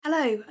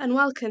Hello, and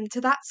welcome to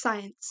That's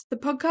Science, the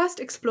podcast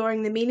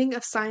exploring the meaning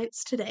of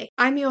science today.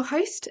 I'm your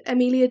host,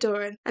 Amelia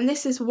Doran, and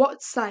this is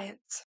What's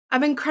Science?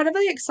 I'm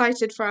incredibly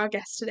excited for our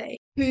guest today,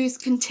 who's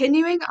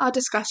continuing our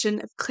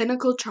discussion of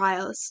clinical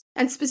trials,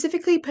 and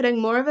specifically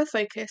putting more of a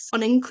focus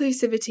on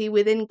inclusivity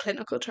within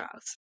clinical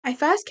trials. I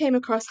first came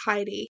across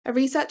Heidi, a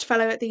research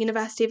fellow at the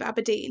University of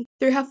Aberdeen,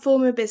 through her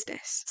former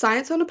business,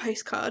 Science on a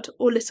Postcard,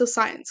 or Little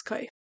Science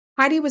Co.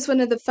 Heidi was one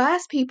of the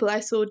first people I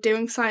saw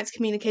doing science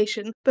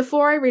communication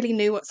before I really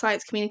knew what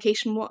science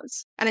communication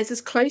was, and is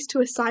as close to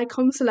a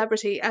SciComm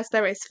celebrity as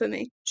there is for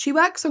me. She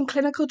works on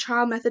clinical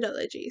trial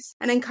methodologies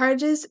and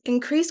encourages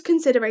increased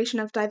consideration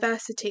of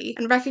diversity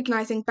and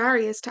recognising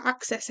barriers to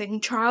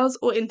accessing trials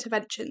or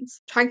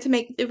interventions, trying to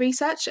make the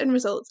research and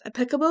results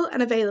applicable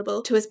and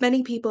available to as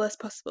many people as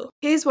possible.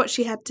 Here's what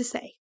she had to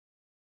say.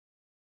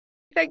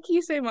 Thank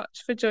you so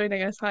much for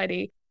joining us,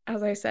 Heidi.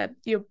 As I said,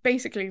 you're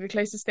basically the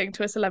closest thing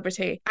to a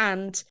celebrity,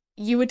 and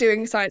you were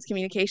doing science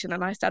communication,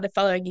 and I started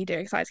following you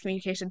doing science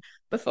communication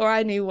before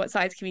I knew what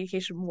science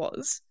communication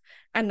was.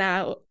 And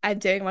now I'm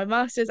doing my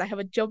master's. I have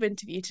a job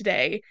interview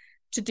today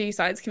to do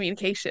science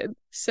communication.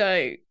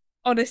 So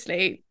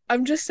honestly,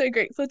 I'm just so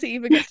grateful to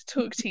even get to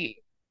talk to you.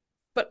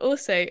 But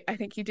also, I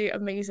think you do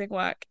amazing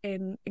work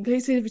in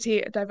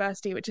inclusivity and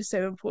diversity, which is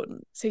so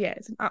important. So yeah,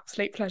 it's an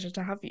absolute pleasure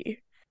to have you.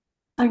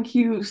 Thank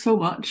you so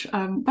much.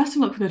 Best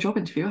of luck for the job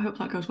interview. I hope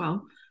that goes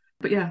well.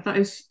 But yeah, that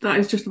is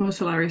just the most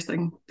hilarious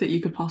thing that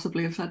you could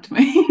possibly have said to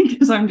me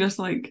because I'm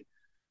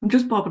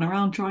just bobbing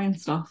around trying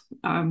stuff.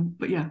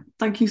 But yeah,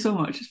 thank you so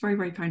much. It's very,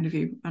 very kind of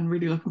you, and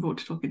really looking forward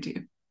to talking to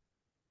you.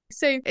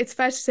 So it's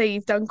fair to say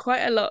you've done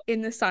quite a lot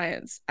in the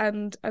science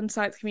and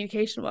science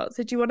communication world.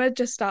 So do you want to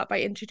just start by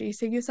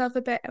introducing yourself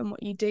a bit and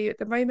what you do at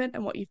the moment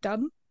and what you've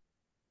done?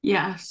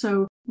 Yeah.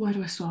 So where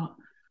do I start?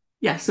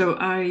 Yeah, so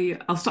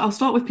I'll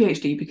start with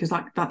PhD because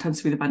that tends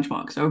to be the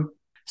benchmark. So I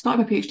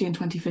started my PhD in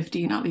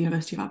 2015 at the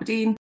University of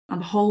Aberdeen, and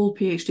the whole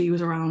PhD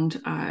was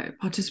around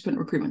participant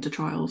recruitment to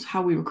trials,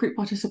 how we recruit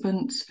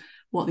participants,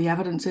 what the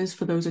evidence is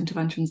for those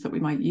interventions that we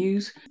might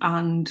use,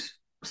 and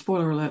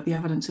spoiler alert, the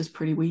evidence is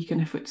pretty weak,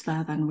 and if it's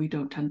there, then we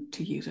don't tend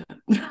to use it.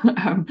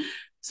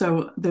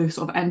 So the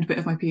sort of end bit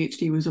of my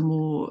PhD was a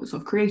more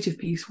sort of creative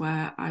piece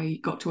where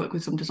I got to work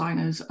with some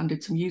designers and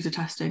did some user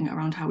testing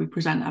around how we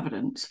present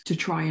evidence to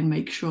try and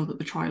make sure that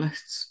the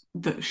trialists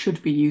that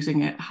should be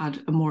using it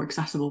had a more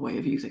accessible way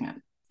of using it.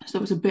 So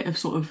there was a bit of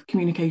sort of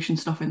communication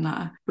stuff in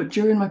there. But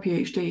during my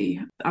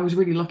PhD, I was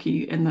really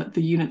lucky in that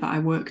the unit that I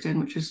worked in,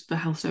 which is the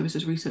Health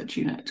Services Research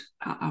Unit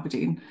at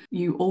Aberdeen,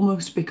 you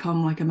almost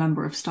become like a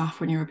member of staff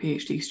when you're a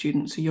PhD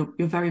student. So you're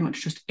very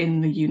much just in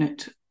the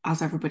unit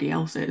as everybody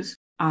else is.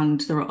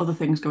 And there are other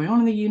things going on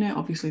in the unit.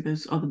 Obviously,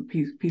 there's other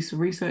pieces of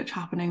research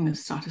happening.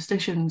 There's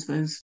statisticians,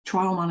 there's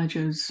trial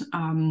managers,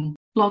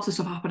 lots of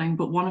stuff happening.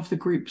 But one of the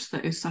groups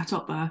that is set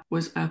up there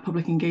was a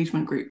public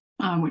engagement group,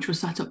 which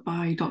was set up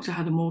by Dr.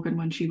 Heather Morgan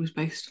when she was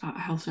based at a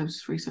Health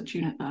Services Research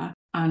Unit there.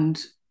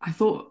 And I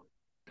thought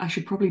I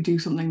should probably do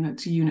something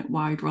that's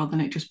unit-wide rather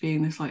than it just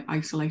being this like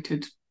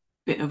isolated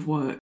bit of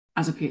work.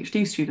 As a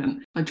PhD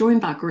student, I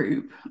joined that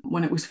group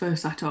when it was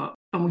first set up,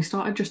 and we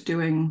started just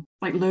doing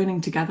like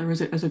learning together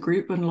as a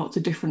group, and lots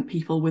of different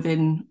people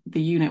within the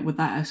unit were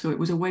there. So it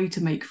was a way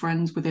to make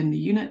friends within the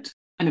unit,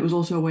 and it was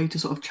also a way to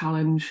sort of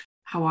challenge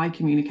how I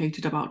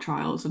communicated about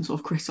trials and sort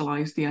of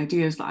crystallize the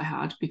ideas that I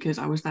had, because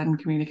I was then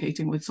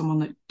communicating with someone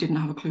that didn't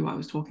have a clue what I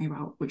was talking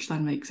about, which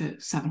then makes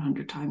it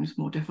 700 times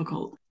more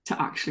difficult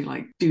to actually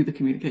like do the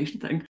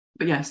communication thing.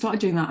 But yeah, I started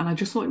doing that, and I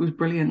just thought it was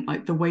brilliant,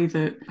 like the way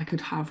that I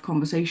could have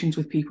conversations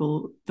with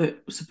people that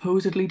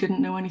supposedly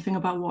didn't know anything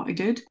about what I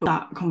did. But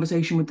that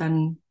conversation would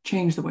then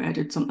change the way I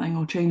did something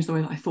or change the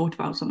way that I thought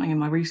about something in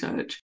my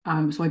research.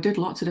 So I did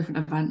lots of different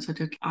events. I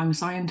did I'm a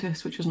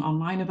Scientist, which was an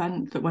online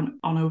event that went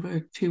on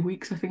over 2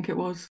 weeks, I think it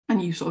was.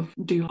 And you sort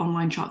of do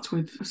online chats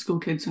with school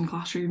kids in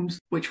classrooms,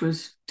 which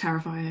was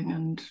terrifying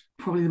and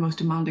probably the most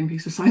demanding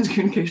piece of science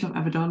communication I've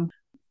ever done.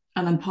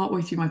 And then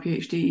partway through my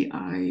PhD,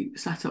 I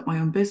set up my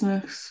own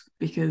business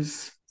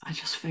because I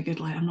just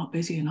figured like I'm not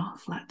busy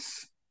enough.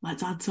 Let's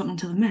add something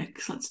to the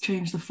mix. Let's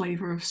change the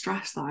flavour of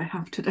stress that I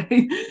have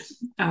today.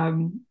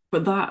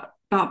 But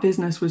that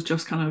business was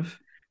just kind of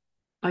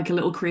like a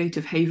little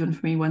creative haven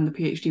for me when the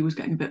PhD was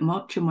getting a bit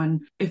much. And when,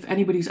 if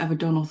anybody's ever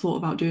done or thought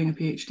about doing a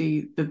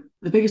PhD,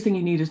 the biggest thing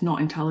you need is not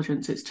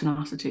intelligence, it's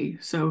tenacity.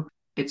 So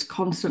it's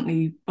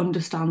constantly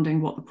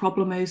understanding what the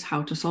problem is,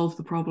 how to solve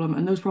the problem.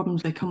 And those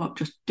problems, they come up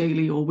just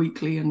daily or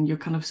weekly. And you're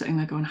kind of sitting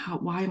there going,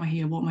 why am I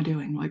here? What am I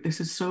doing? Like, this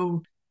is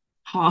so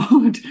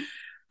hard.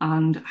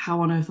 And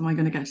how on earth am I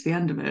going to get to the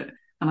end of it?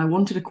 And I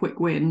wanted a quick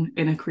win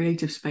in a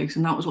creative space.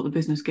 And that was what the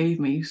business gave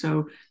me.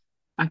 So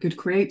I could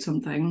create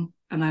something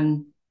and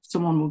then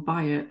someone would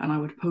buy it and I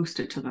would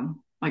post it to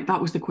them. Like,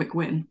 that was the quick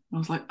win. And I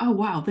was like, oh,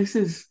 wow, this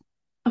is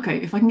okay,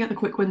 if I can get the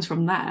quick wins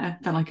from there,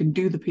 then I can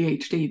do the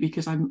PhD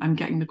because I'm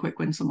getting the quick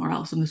win somewhere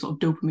else, and the sort of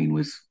dopamine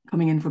was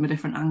coming in from a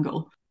different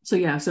angle. So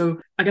yeah, so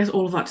I guess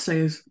all of that to say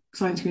is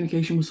science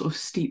communication was sort of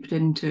steeped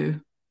into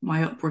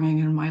my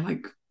upbringing and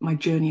my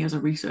journey as a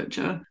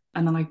researcher.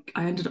 And then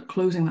I ended up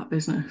closing that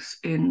business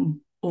in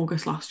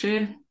August last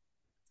year,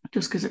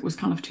 just because it was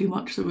kind of too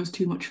much. So it was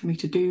too much for me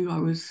to do. I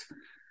was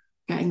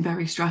getting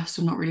very stressed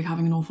and not really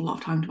having an awful lot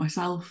of time to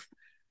myself.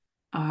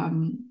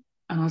 And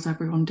as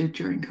everyone did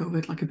during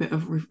COVID, like a bit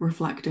of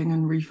reflecting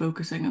and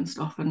refocusing and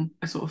stuff. And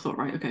I sort of thought,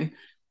 right, okay,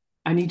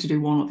 I need to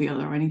do one or the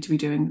other. I need to be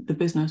doing the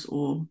business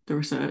or the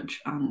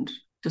research, and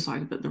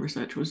decided that the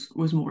research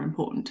was more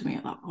important to me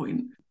at that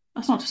point.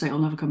 That's not to say I'll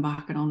never come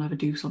back and I'll never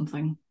do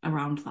something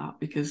around that,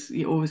 because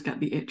you always get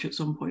the itch at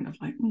some point of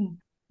like,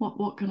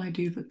 what can I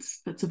do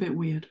that's a bit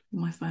weird in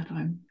my spare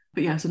time?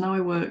 But yeah, so now I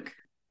work.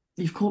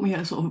 You've caught me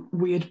at a sort of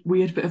weird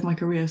bit of my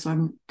career. So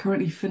I'm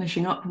currently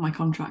finishing up my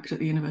contract at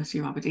the University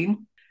of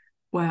Aberdeen,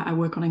 where I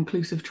work on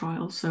inclusive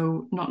trials.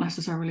 So not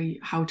necessarily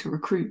how to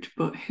recruit,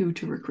 but who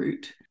to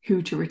recruit,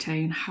 who to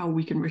retain, how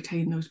we can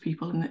retain those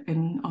people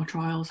in our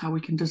trials, how we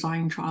can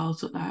design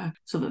trials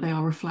so that they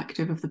are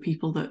reflective of the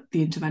people that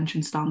the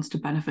intervention stands to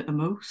benefit the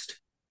most.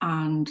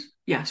 And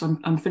yeah, so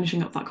I'm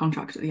finishing up that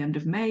contract at the end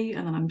of May,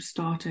 and then I'm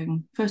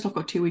starting. First, I've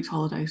got 2 weeks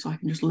holiday, so I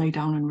can just lay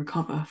down and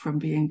recover from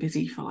being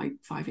busy for like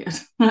 5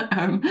 years.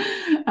 And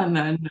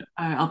then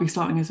I'll be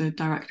starting as a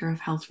director of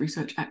health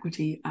research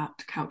equity at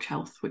Couch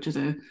Health, which is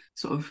a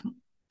sort of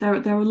they're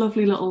a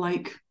lovely little,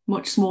 like,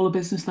 much smaller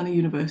business than a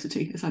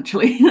university,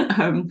 essentially,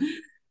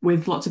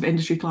 with lots of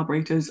industry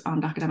collaborators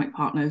and academic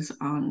partners.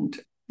 And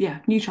yeah,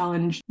 new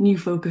challenge, new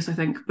focus, I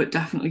think, but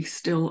definitely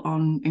still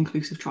on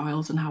inclusive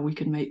trials and how we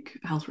can make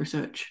health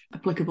research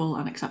applicable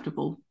and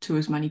acceptable to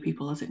as many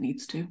people as it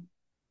needs to.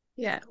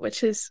 Yeah,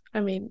 which is,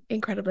 I mean,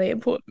 incredibly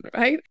important,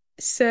 right?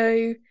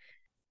 So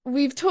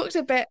we've talked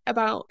a bit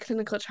about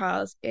clinical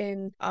trials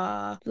in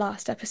our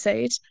last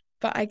episode,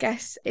 but I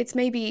guess it's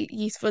maybe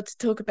useful to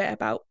talk a bit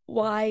about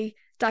why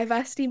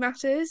diversity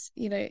matters.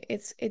 You know,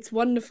 it's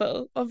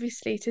wonderful,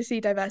 obviously, to see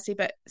diversity,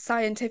 but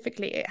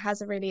scientifically it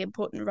has a really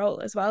important role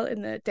as well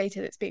in the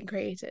data that's being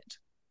created.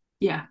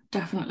 Yeah,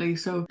 definitely.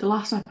 So the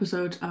last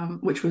episode,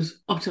 which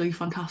was utterly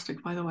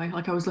fantastic, by the way,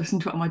 like I was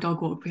listening to it on my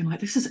dog walk, being like,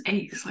 this is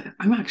ace. Like,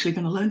 I'm actually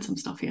going to learn some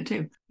stuff here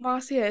too.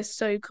 Marcia is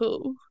so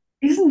cool.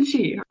 Isn't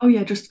she? Oh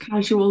yeah, just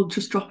casual,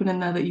 just dropping in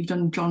there that you've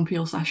done John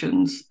Peel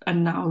sessions,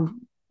 and now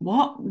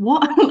what?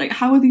 Like,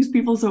 how are these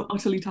people so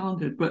utterly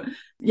talented? But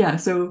yeah,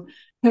 so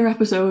her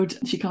episode,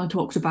 she kind of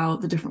talked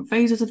about the different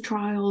phases of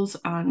trials,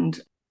 and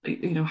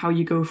how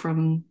you go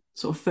from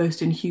sort of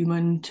first in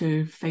human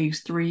to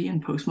phase 3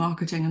 and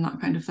post-marketing and that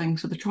kind of thing.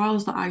 So the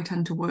trials that I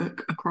tend to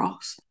work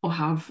across or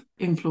have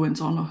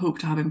influence on or hope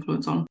to have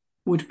influence on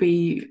would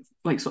be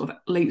like sort of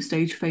late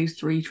stage phase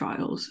 3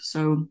 trials.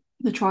 So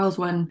the trials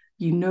when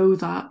you know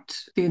that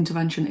the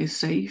intervention is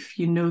safe,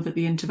 you know that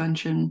the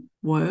intervention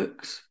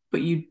works,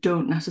 but you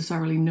don't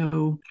necessarily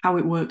know how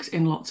it works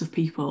in lots of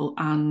people,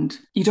 and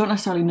you don't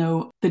necessarily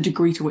know the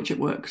degree to which it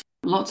works.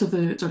 Lots of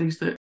the studies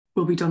that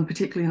will be done,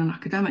 particularly in an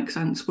academic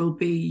sense, will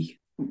be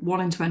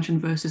one intervention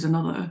versus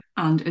another.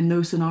 And in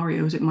those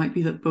scenarios, it might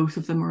be that both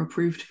of them are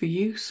approved for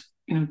use.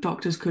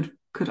 Doctors could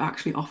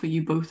actually offer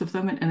you both of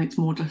them, and it's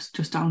more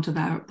just down to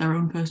their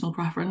own personal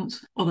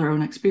preference or their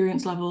own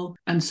experience level.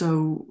 And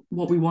so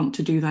what we want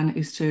to do then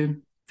is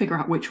to figure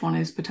out which one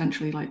is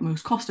potentially like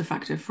most cost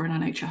effective for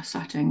an NHS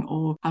setting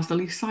or has the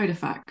least side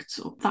effects,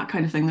 or that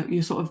kind of thing, that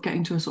you're sort of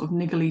getting to a sort of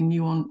niggly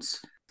nuance.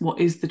 What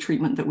is the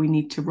treatment that we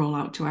need to roll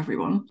out to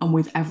everyone? And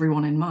with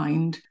everyone in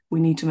mind, we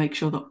need to make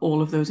sure that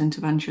all of those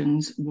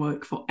interventions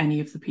work for any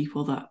of the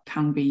people that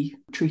can be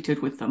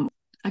treated with them.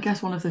 I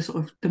guess one of the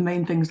sort of the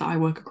main things that I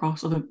work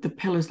across, or the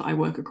pillars that I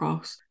work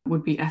across,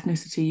 would be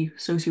ethnicity,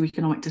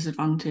 socioeconomic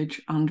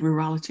disadvantage, and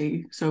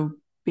rurality. So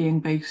I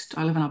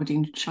live in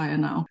Aberdeenshire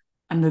now,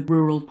 and the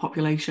rural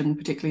population,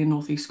 particularly in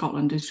northeast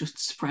Scotland, is just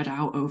spread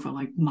out over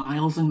like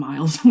miles and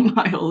miles and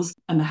miles.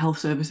 And the health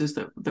services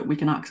that we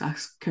can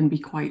access can be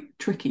quite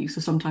tricky.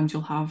 So sometimes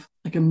you'll have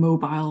like a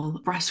mobile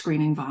breast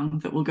screening van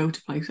that will go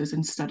to places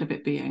instead of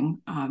it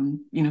being,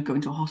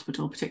 going to a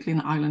hospital, particularly in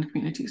the island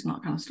communities and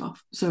that kind of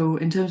stuff. So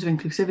in terms of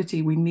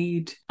inclusivity, we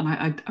need, and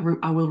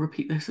I will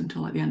repeat this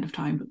until like the end of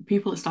time, but the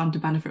people that stand to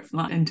benefit from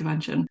that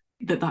intervention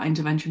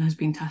has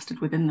been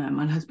tested within them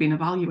and has been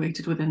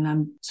evaluated within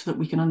them, so that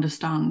we can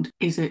understand,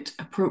 is it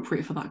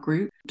appropriate for that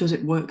group? Does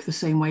it work the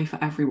same way for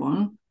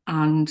everyone?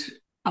 And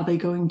are they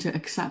going to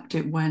accept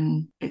it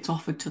when it's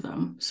offered to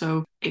them?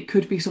 So it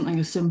could be something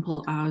as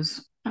simple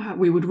as,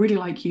 we would really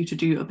like you to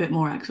do a bit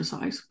more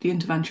exercise. The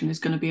intervention is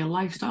going to be a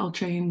lifestyle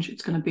change.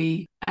 It's going to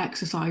be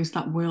exercise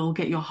that will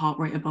get your heart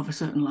rate above a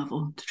certain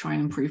level to try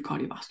and improve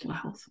cardiovascular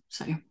health,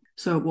 say.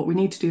 So what we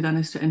need to do then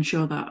is to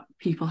ensure that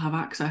people have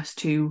access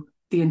to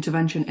the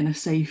intervention in a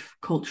safe,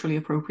 culturally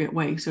appropriate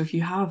way. So if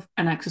you have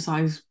an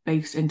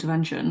exercise-based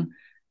intervention,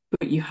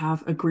 but you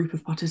have a group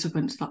of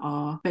participants that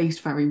are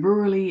based very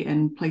rurally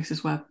in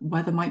places where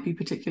weather might be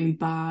particularly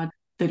bad,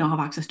 they don't have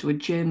access to a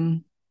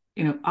gym,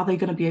 are they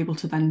going to be able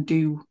to then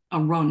do a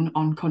run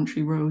on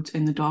country roads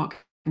in the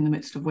dark in the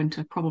midst of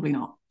winter? Probably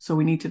not. So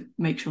we need to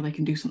make sure they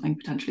can do something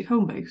potentially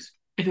home-based.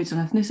 If it's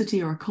an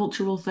ethnicity or a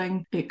cultural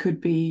thing, it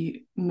could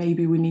be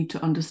maybe we need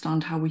to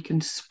understand how we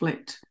can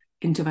split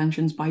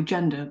interventions by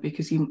gender,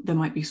 because there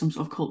might be some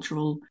sort of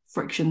cultural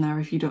friction there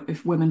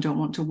if women don't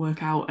want to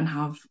work out and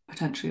have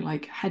potentially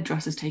like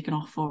headdresses taken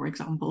off, for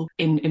example,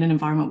 in an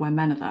environment where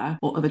men are there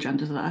or other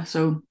genders are there.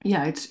 So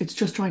yeah, it's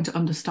just trying to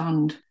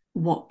understand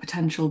what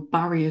potential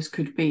barriers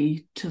could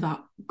be to that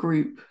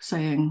group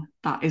saying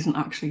that isn't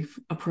actually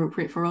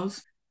appropriate for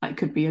us. Like, it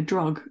could be a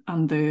drug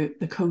and the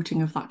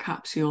coating of that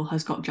capsule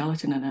has got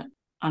gelatin in it.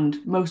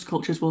 And most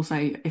cultures will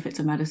say if it's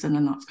a medicine,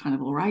 then that's kind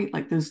of all right.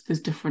 Like, there's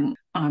different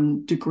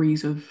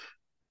degrees of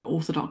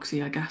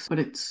orthodoxy, I guess, but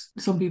it's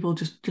some people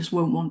just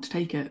won't want to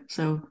take it.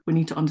 So we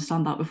need to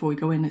understand that before we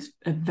go in. It's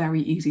a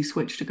very easy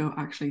switch to go,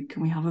 actually,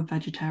 can we have a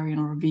vegetarian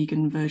or a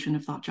vegan version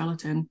of that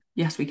gelatin?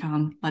 Yes, we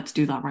can. Let's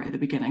do that right at the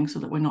beginning so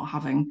that we're not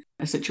having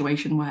a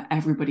situation where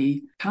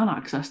everybody can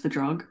access the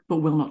drug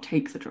but will not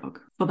take the drug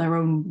for their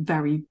own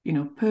very,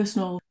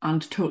 personal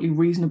and totally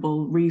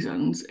reasonable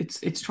reasons.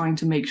 It's trying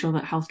to make sure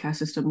that healthcare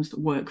systems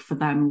work for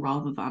them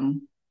rather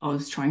than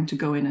us trying to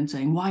go in and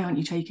saying, why aren't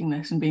you taking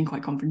this, and being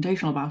quite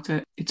confrontational about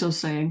it. It's us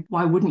saying,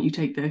 why wouldn't you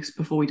take this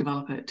before we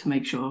develop it to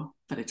make sure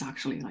that it's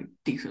actually like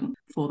decent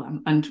for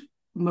them. And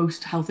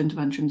most health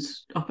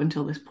interventions up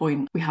until this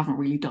point, we haven't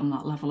really done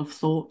that level of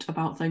thought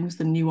about things.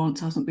 The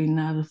nuance hasn't been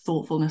there, the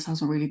thoughtfulness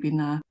hasn't really been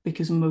there,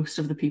 because most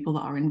of the people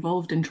that are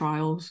involved in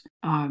trials,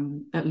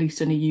 at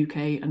least in a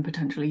UK and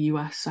potentially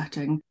US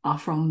setting, are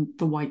from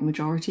the white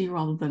majority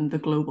rather than the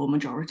global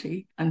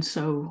majority. And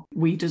so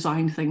we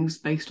design things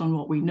based on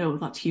what we know.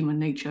 That's human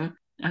nature.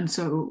 And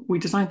so we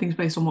design things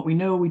based on what we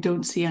know. We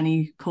don't see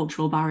any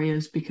cultural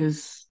barriers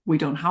because we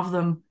don't have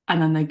them. And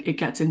then it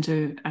gets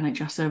into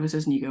NHS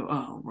services and you go,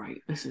 oh,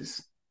 right, this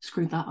is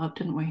screwed that up,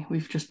 didn't we?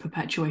 We've just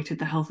perpetuated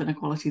the health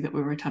inequality that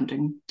we were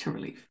attempting to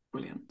relieve.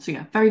 Brilliant. So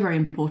yeah, very, very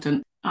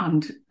important.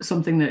 And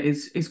something that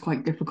is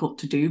quite difficult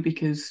to do,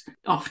 because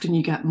often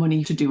you get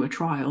money to do a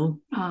trial,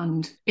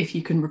 and if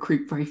you can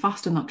recruit very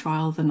fast in that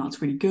trial, then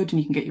that's really good and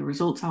you can get your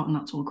results out and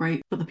that's all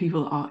great. But the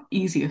people that are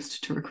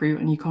easiest to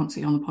recruit, and you can't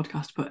see on the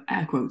podcast, but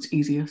air quotes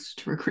easiest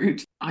to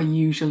recruit, are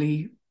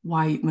usually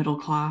white, middle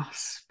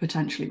class,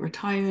 potentially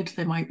retired.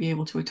 They might be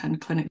able to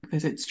attend clinic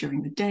visits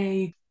during the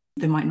day.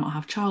 They might not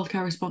have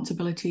childcare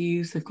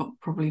responsibilities. They've got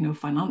probably no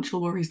financial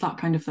worries, that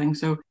kind of thing.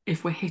 So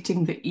if we're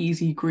hitting the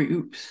easy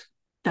groups,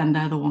 then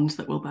they're the ones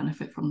that will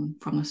benefit from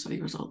the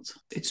study results.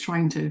 It's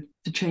trying to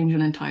change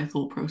an entire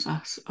thought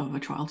process of a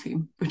trial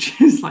team,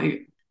 which is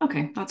like,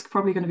 okay, that's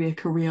probably going to be a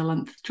career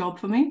length job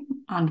for me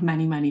and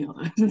many, many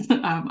others,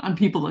 and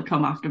people that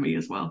come after me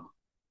as well.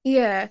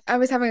 Yeah, I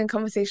was having a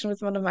conversation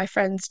with one of my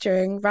friends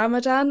during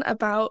Ramadan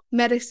about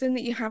medicine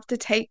that you have to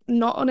take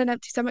not on an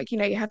empty stomach,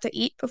 you have to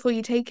eat before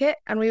you take it.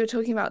 And we were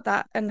talking about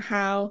that and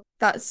how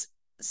that's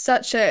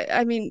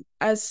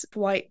as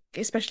white,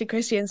 especially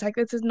Christians, like,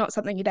 this is not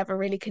something you'd ever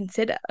really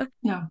consider.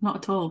 No, not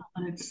at all.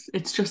 And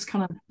it's just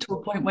kind of to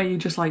a point where you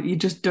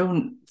just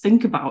don't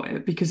think about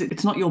it because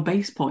it's not your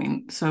base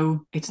point,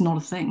 so it's not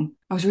a thing.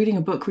 I was reading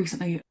a book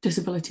recently,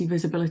 Disability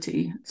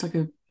Visibility. It's like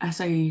a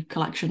essay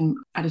collection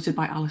edited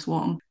by Alice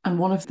Wong, and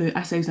one of the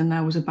essays in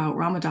there was about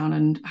Ramadan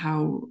and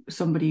how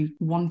somebody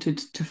wanted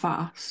to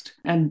fast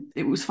and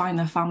it was fine.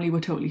 Their family were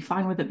totally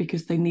fine with it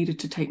because they needed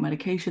to take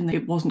medication.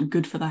 It wasn't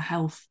good for their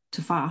health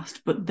to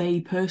fast, but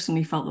they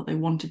personally felt that they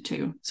wanted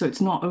to. So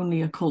it's not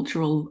only a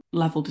cultural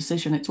level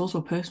decision, it's also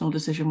a personal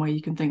decision where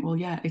you can think, well,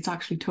 yeah, it's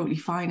actually totally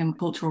fine in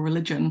cultural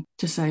religion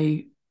to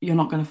say you're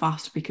not going to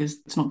fast because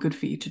it's not good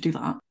for you to do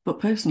that.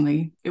 But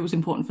personally, it was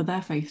important for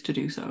their faith to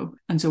do so.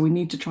 And so we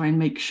need to try and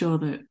make sure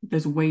that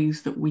there's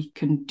ways that we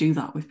can do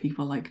that with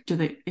people. Like,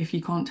 if you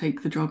can't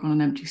take the drug on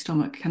an empty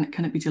stomach,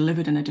 can it be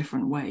delivered in a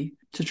different way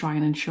to try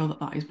and ensure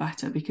that is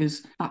better?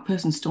 Because that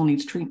person still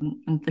needs treatment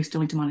and they still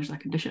need to manage their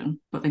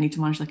condition, but they need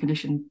to manage their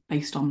condition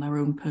based on their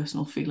own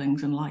personal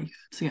feelings and life.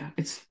 So yeah,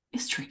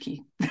 it's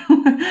tricky.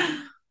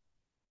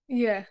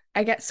 Yeah,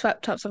 I get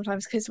swept up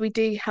sometimes because we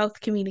do health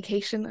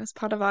communication as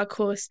part of our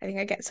course. I think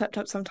I get swept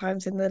up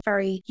sometimes in the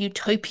very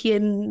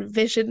utopian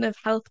vision of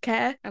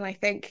healthcare. And I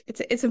think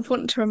it's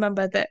important to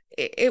remember that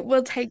it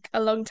will take a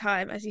long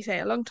time, as you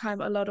say, a long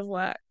time, a lot of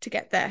work to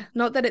get there.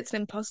 Not that it's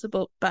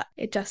impossible, but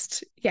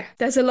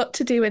there's a lot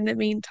to do in the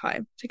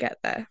meantime to get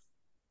there.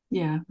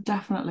 Yeah,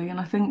 definitely. And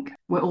I think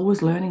we're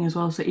always learning as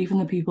well. So even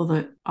the people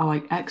that are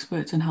like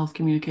experts in health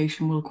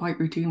communication will quite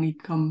routinely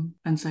come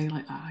and say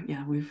like,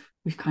 yeah, we've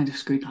kind of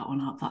screwed that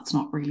one up. That's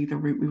not really the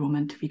route we were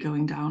meant to be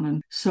going down.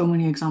 And so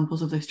many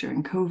examples of this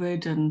during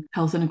COVID, and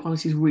health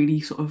inequalities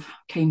really sort of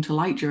came to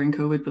light during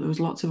COVID. But there was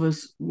lots of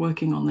us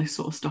working on this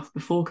sort of stuff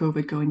before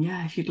COVID going,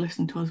 yeah, if you'd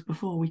listened to us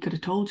before, we could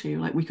have told you,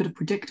 like we could have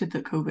predicted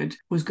that COVID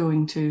was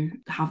going to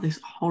have this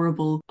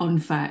horrible,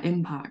 unfair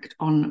impact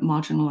on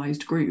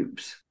marginalized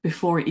groups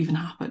before it even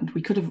happened.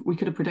 We could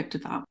have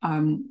predicted that.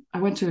 I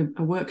went to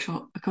a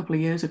workshop a couple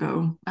of years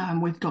ago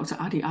with Dr.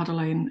 Adi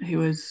Adelaine,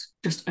 who is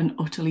just an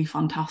utterly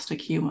fantastic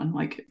fantastic human.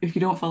 Like, if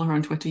you don't follow her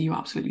on Twitter, you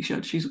absolutely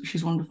should.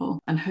 She's wonderful.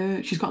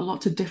 And she's got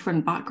lots of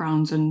different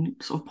backgrounds and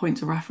sort of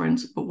points of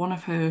reference, but one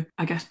of her,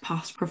 I guess,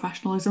 past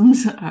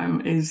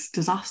professionalisms is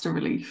disaster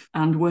relief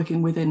and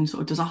working within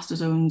sort of disaster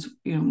zones,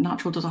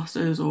 natural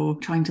disasters, or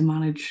trying to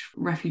manage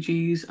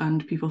refugees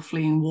and people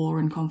fleeing war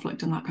and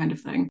conflict and that kind of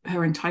thing.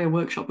 Her entire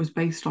workshop was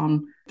based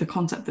on the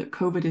concept that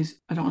COVID is,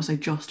 I don't want to say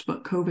just,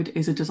 but COVID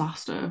is a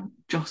disaster,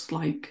 just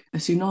like a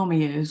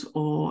tsunami is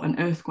or an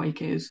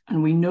earthquake is.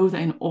 And we know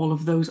that in all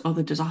of those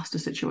other disaster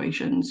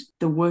situations,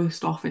 the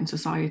worst off in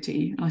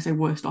society, and I say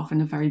worst off in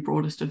the very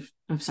broadest of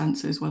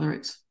senses, whether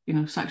it's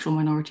sexual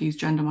minorities,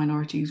 gender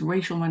minorities,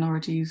 racial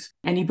minorities,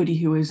 anybody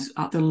who is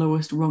at the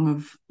lowest rung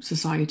of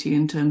society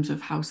in terms of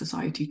how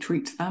society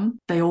treats them,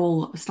 they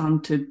all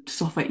stand to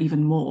suffer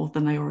even more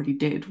than they already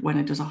did when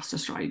a disaster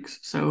strikes.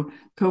 So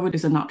COVID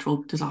is a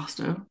natural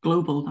disaster,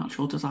 global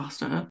natural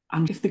disaster.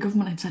 And if the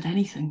government had said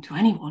anything to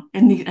anyone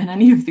in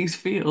any of these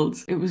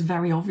fields, it was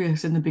very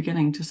obvious in the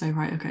beginning to say,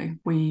 right, okay,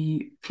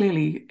 we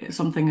clearly,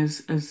 something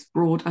as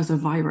broad as a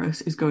virus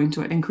is going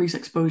to increase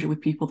exposure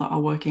with people that are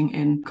working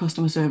in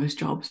customer service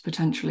jobs,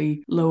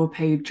 potentially lower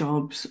paid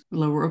jobs,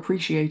 lower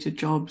appreciated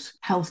jobs,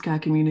 healthcare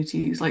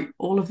communities, like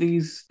all of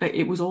these,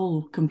 it was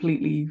all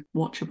completely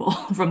watchable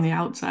from the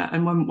outset.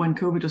 And when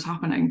COVID was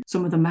happening,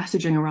 some of the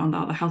messaging around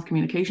that, the health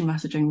communication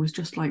messaging, was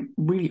just like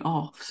really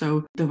off.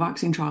 So the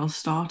vaccine trials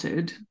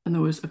started and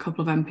there was a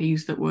couple of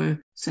MPs that were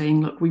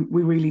saying, look, we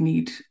really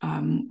need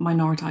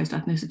minoritized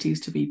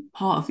ethnicities to be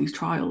part of these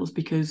trials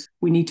because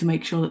we need to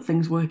make sure that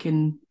things work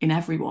in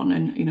everyone.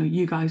 And,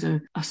 you guys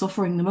are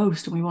suffering the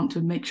most and we want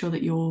to make sure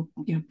that you're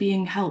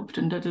being helped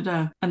and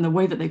da-da-da. And the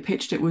way that they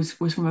pitched it was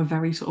from a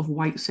very sort of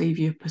white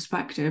savior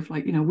perspective.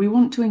 Like, we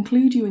want to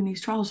include you in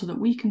these trials so that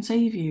we can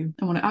save you.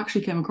 And when it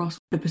actually came across,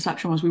 the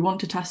perception was we want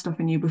to test stuff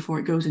in you before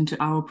it goes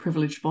into our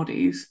privileged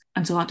bodies.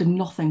 And so that did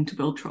nothing to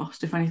build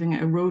trust. If anything,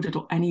 it eroded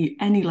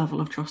any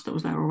level of trust that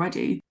was there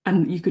already.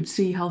 And you could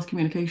see health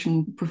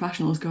communication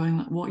professionals going,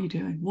 like, what are you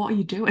doing? What are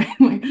you doing?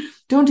 Like,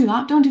 don't do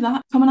that. Don't do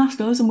that. Come and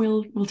ask us and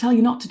we'll tell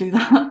you not to do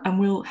that and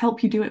we'll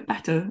help you do it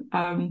better.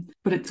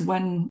 But it's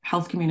when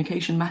health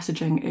communication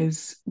messaging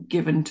is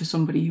given to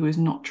somebody who is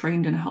not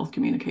trained in a health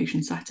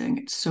communication setting,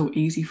 it's so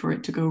easy for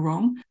it to go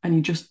wrong. And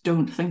you just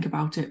don't think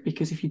about it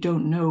because if you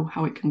don't know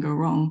how it can go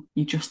wrong,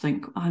 you just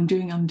think, I'm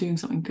doing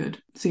something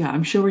good. So yeah,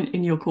 I'm sure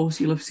in your course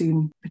you'll have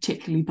seen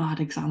particularly bad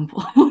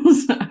examples.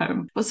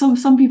 But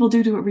some people do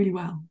it really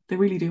well. They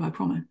really do, I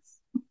promise.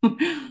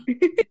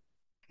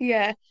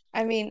 Yeah,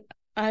 I mean,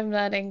 I'm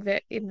learning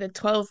that in the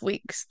 12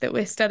 weeks that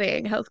we're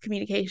studying health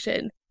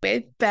communication,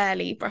 we're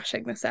barely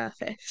brushing the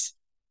surface.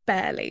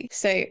 Barely.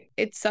 So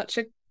it's such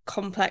a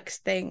complex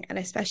thing. And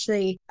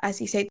especially,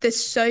 as you say,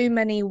 there's so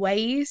many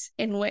ways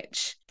in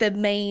which the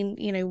main,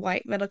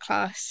 white middle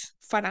class,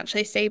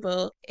 financially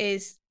stable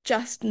is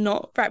just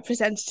not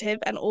representative.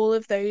 And all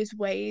of those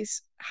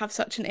ways have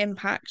such an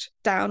impact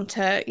down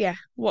to,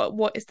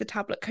 what is the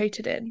tablet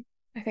coated in?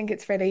 I think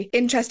it's really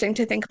interesting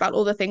to think about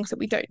all the things that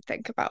we don't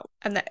think about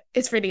and that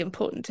it's really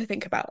important to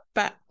think about.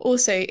 But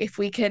also, if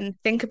we can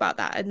think about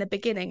that in the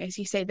beginning, as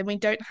you say, then we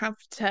don't have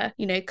to,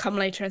 come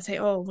later and say,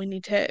 oh, we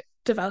need to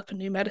develop a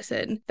new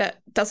medicine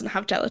that doesn't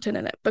have gelatin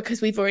in it,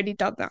 because we've already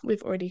done that.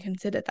 We've already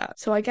considered that.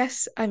 So I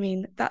guess,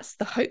 that's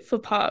the hopeful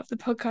part of the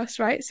podcast,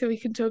 right? So we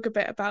can talk a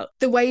bit about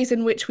the ways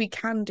in which we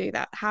can do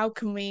that. How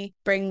can we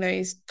bring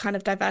those kind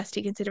of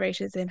diversity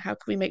considerations in? How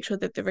can we make sure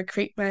that the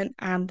recruitment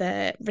and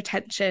the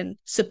retention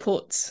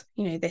supports,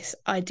 this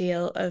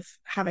ideal of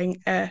having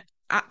a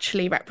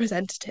actually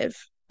representative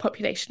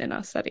population in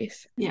our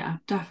studies? Yeah,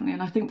 definitely.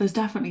 And I think there's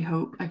definitely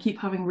hope. I keep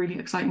having really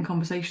exciting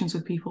conversations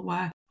with people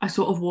where I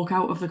sort of walk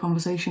out of the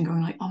conversation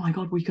going like, oh my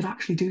God, we could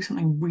actually do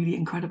something really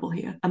incredible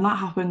here. And that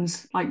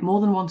happens like more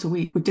than once a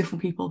week with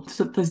different people.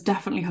 So there's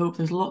definitely hope.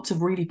 There's lots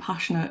of really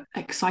passionate,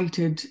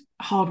 excited,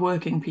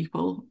 hardworking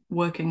people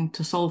working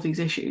to solve these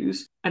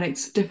issues. And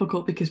it's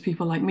difficult because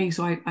people like me,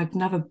 so I've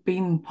never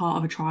been part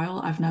of a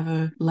trial. I've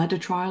never led a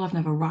trial. I've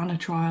never ran a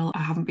trial. I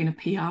haven't been a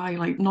PI.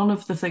 Like none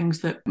of the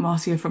things that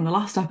Marcia from the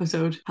last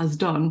episode has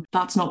done,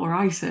 that's not where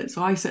I sit.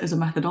 So I sit as a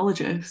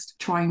methodologist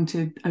trying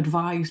to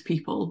advise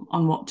people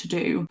on what to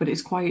do. But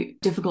it's quite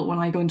difficult when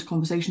I go into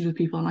conversations with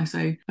people and I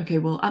say, okay,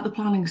 well, at the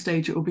planning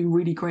stage, it would be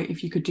really great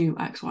if you could do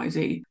X, Y,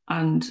 Z.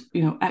 And,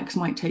 X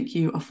might take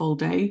you a full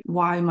day,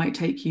 Y might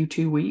take you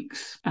 2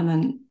 weeks, and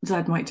then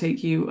Z might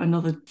take you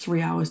another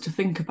 3 hours to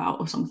think about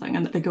or something.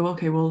 And they go,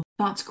 okay, well,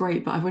 that's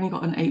great, but I've only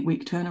got an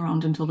 8-week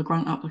turnaround until the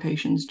grant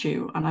application's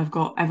due. And I've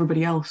got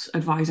everybody else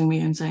advising me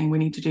and saying we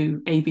need to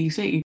do A, B,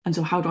 C. And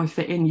so how do I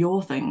fit in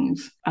your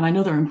things? And I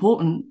know they're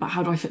important, but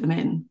how do I fit them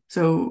in?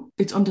 So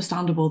it's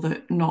understandable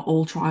that not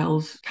all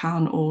trials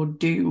can or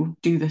do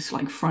this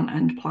like front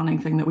end planning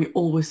thing that we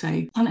always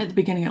say, plan it at the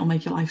beginning, it'll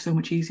make your life so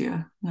much easier.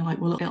 And they're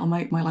like, well, it'll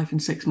make my life in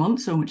 6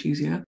 months so much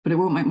easier, but it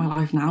won't make my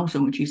life now so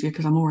much easier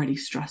because I'm already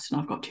stressed and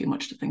I've got too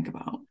much to think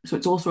about. So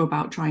it's also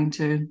about trying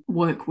to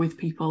work with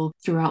people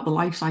throughout the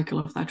life cycle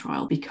of their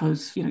trial,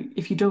 because,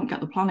 if you don't get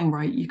the planning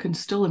right, you can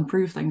still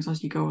improve things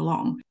as you go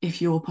along.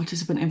 If your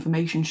participant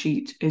information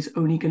sheet is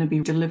only going to be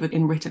delivered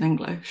in written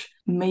English,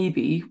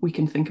 maybe we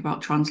can think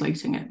about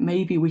translating it.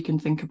 Maybe we can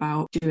think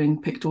about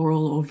doing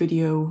pictorial or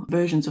video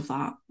versions of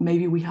that.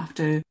 Maybe we have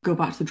to go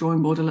back to the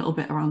drawing board a little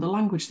bit around the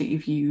language that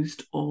you've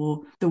used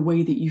or the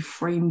way that you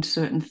framed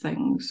certain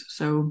things.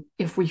 So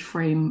if we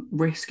frame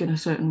risk in a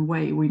certain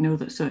way, we know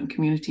that certain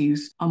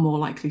communities are more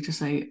likely to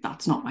say,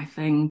 that's not my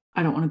thing.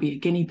 I don't want to be a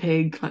guinea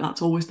pig. Like,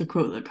 that's always the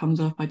quote that comes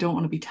up. I don't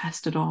want to be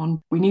tested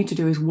on. What we need to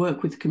do is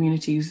work with the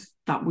communities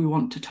that we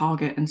want to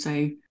target and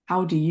say,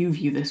 how do you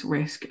view this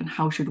risk and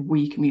how should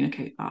we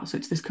communicate that? So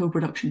it's this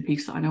co-production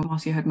piece that I know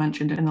Marcia had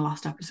mentioned in the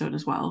last episode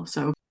as well.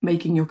 So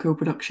making your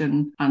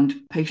co-production and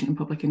patient and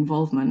public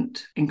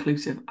involvement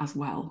inclusive as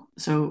well.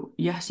 So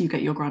yes, you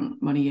get your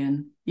grant money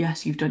in.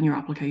 Yes, you've done your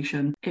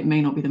application. It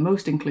may not be the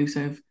most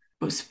inclusive,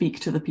 but speak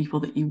to the people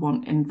that you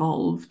want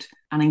involved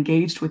and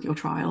engaged with your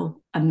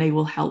trial, and they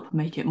will help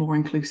make it more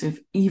inclusive,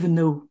 even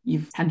though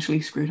you've potentially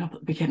screwed up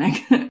at the beginning.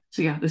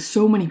 So yeah, there's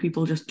so many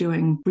people just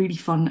doing really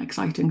fun,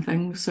 exciting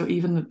things. So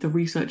even the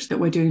research that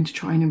we're doing to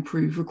try and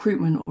improve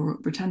recruitment or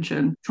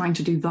retention, trying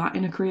to do that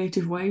in a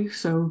creative way.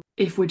 So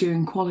if we're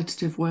doing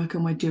qualitative work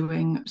and we're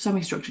doing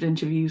semi-structured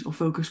interviews or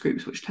focus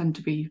groups, which tend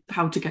to be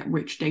how to get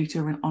rich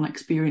data on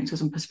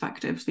experiences and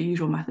perspectives, the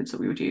usual methods that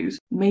we would use,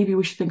 maybe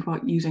we should think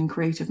about using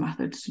creative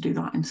methods to do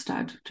that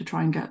instead, to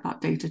try and get that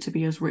data to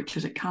be as rich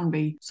as it can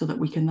be so that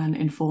we can then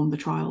inform the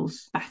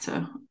trials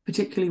better,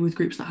 particularly with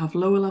groups that have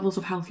lower levels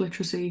of health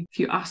literacy. If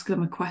you ask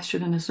them a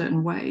question in a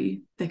certain way,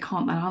 they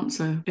can't then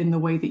answer in the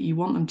way that you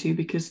want them to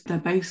because their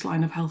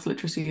baseline of health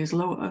literacy is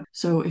lower.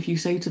 So if you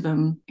say to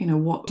them,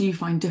 what do you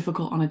find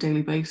difficult on a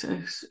daily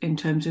basis in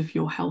terms of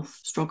your health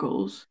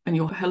struggles and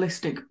your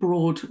holistic,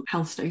 broad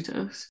health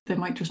status, they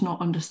might just not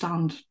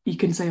understand. You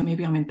can say,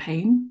 maybe I'm in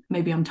pain,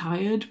 maybe I'm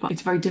tired, but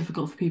it's very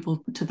difficult for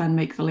people to then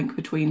make the link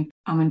between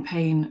I'm in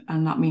pain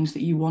and that means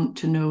that you want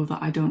to know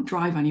that I don't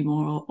drive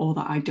anymore or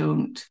that I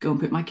don't go and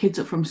pick my kids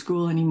up from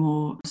school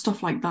anymore.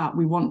 Stuff like that.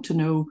 We want to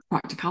know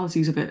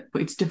practicalities of it,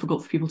 but it's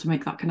difficult for people to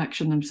make that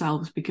connection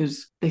themselves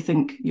because they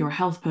think you're a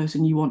health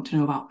person, you want to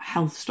know about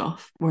health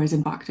stuff, whereas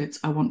in fact it's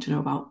I want to know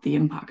about the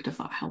impact of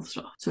that health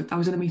stuff. So I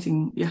was in a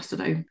meeting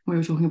yesterday, we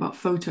were talking about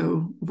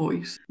photo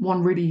voice.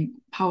 One really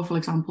powerful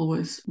example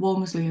was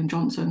Walmsley and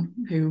Johnson,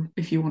 who,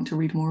 if you want to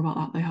read more about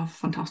that, they have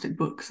fantastic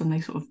books and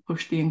they sort of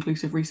push the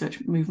inclusive research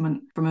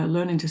movement from a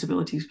learning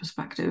disabilities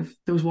perspective.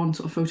 There was one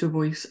sort of photo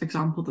voice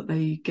example that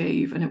they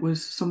gave, and it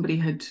was somebody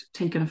had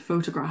taken a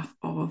photograph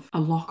of a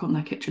lock on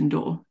their kitchen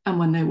door, and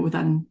when they were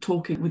then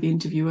talking with the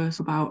interviewers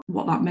about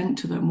what that meant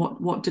to them,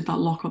 what did that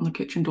lock on the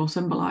kitchen door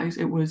symbolize,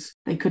 it was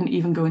they couldn't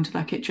even go into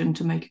their kitchen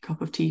to make a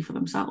cup of tea for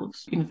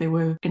themselves. They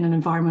were in an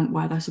environment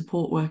where their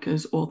support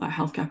workers or their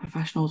healthcare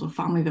professionals or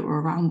family that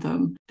were around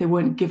them, they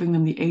weren't giving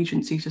them the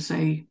agency to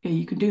say, yeah,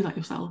 you can do that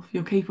yourself,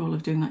 you're capable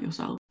of doing that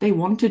yourself. They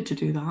wanted to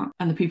do that,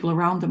 and the people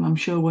around them, I'm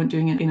sure, weren't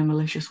doing it in a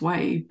malicious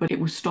way, but it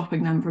was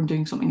stopping them from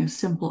doing something as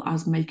simple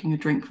as making a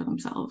drink for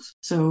themselves.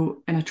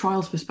 So in a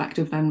trials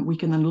perspective, then we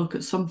can then look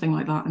at something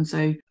like that and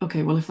say,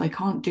 okay, well, if they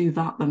can't do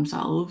that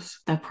themselves,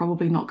 they're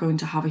probably not going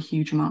to have a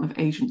huge amount of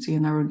agency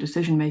in their own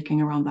decision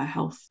making around their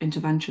health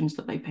interventions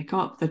that they pick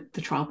up, the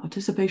trial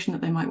participation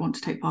that they might want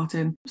to take part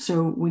in.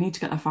 So we need to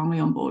get their family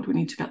on board, we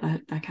need to get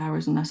their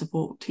carers and their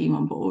support team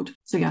on board.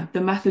 So yeah,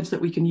 the methods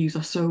that we can use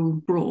are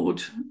so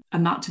broad,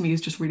 and that to me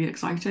is just really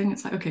exciting.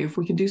 It's like, okay, if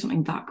we can do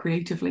something that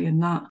creatively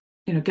and that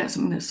get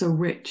something that's so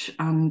rich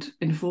and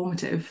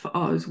informative for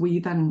us, we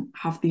then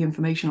have the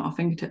information at our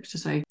fingertips to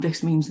say,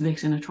 this means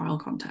this in a trial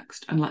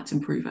context, and let's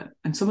improve it.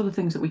 And some of the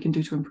things that we can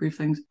do to improve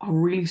things are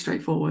really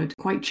straightforward,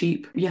 quite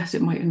cheap. Yes,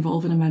 it might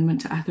involve an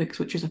amendment to ethics,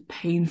 which is a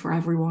pain for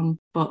everyone,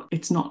 but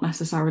it's not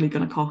necessarily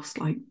going to cost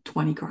like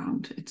 20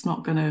 grand. It's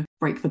not going to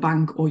break the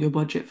bank or your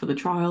budget for the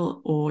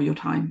trial or your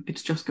time.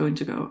 It's just going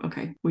to go,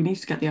 okay, we need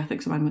to get the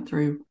ethics amendment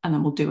through, and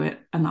then we'll do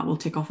it. And that will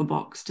tick off a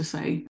box to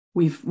say,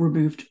 we've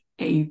removed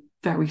a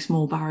very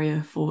small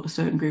barrier for a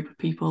certain group of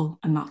people,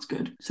 and that's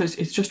good. So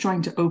it's just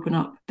trying to open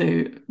up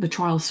the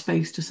trial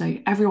space to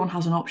say everyone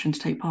has an option to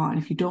take part,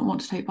 and if you don't want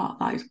to take part,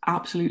 that is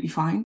absolutely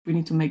fine. We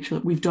need to make sure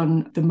that we've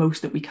done the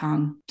most that we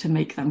can to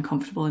make them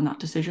comfortable in that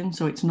decision,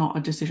 so it's not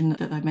a decision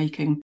that they're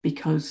making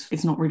because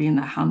it's not really in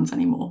their hands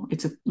anymore.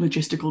 It's a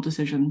logistical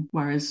decision,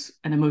 whereas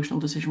an emotional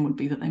decision would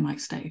be that they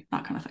might stay,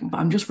 that kind of thing.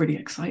 But I'm just really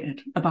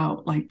excited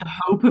about like the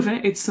hope of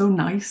it. It's so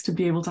nice to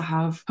be able to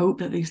have hope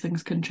that these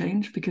things can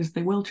change, because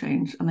they will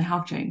change, and they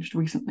have changed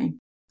recently,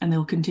 and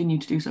they'll continue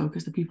to do so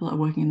because the people that are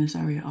working in this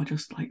area are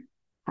just like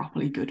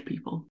properly good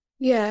people.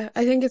 Yeah,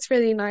 I think it's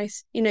really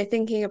nice,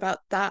 thinking about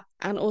that,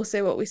 and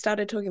also what we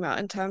started talking about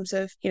in terms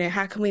of,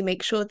 how can we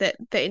make sure that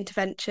the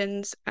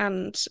interventions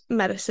and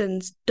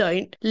medicines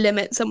don't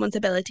limit someone's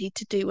ability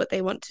to do what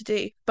they want to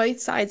do. Both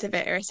sides of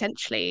it are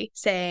essentially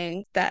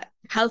saying that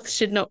health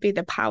should not be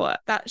the power.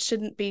 That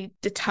shouldn't be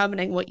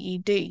determining what you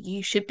do.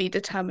 You should be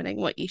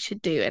determining what you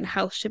should do, and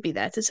health should be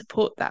there to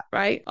support that,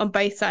 right? On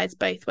both sides,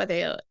 both whether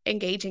you're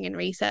engaging in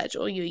research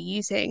or you're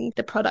using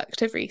the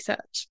product of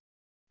research.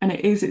 And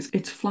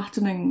it's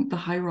flattening the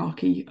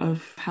hierarchy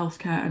of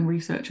healthcare and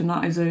research, and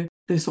that is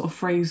the sort of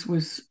phrase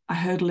was, I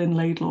heard Lynn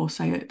Laidlaw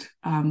say it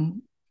a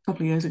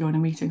couple of years ago in a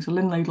meeting. So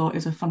Lynn Laidlaw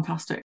is a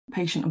fantastic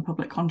patient and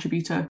public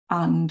contributor,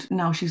 and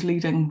now she's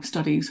leading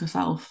studies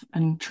herself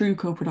and true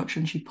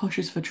co-production. She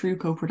pushes for true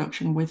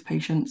co-production with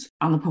patients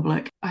and the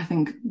public. I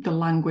think the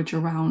language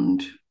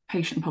around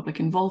patient public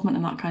involvement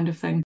and that kind of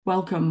thing,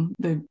 welcome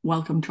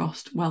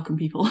trust, welcome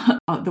people.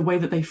 The way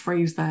that they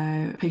phrase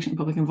their patient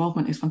public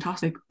involvement is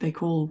fantastic. They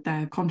call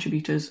their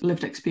contributors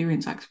lived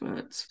experience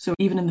experts. So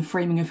even in the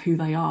framing of who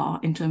they are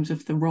in terms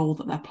of the role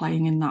that they're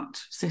playing in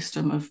that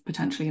system of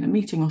potentially in a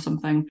meeting or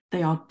something,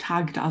 they are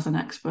tagged as an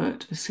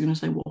expert as soon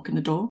as they walk in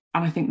the door.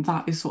 And I think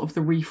that is sort of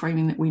the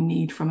reframing that we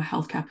need from a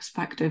healthcare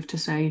perspective, to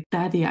say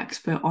they're the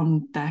expert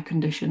on their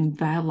condition,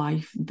 their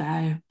life,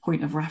 their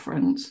point of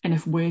reference. And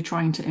if we're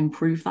trying to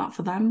improve that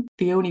for them,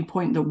 the only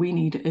point that we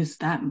need is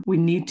them. We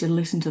need to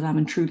listen to them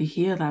and truly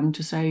hear them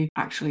to say,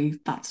 actually,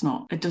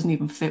 it doesn't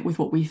even fit with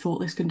what we thought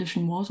this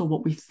condition was or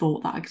what we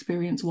thought that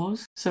experience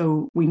was.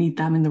 So we need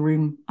them in the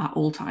room at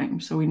all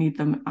times. So we need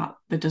them at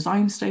the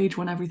design stage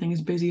when everything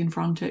is busy and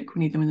frantic. We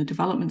need them in the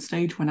development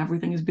stage when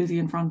everything is busy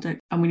and frantic.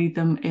 And we need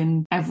them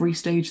in every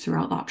stage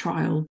throughout that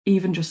trial,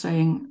 even just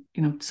saying,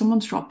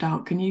 someone's dropped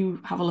out. Can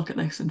you have a look at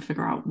this and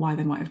figure out why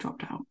they might have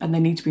dropped out? And they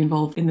need to be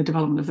involved in the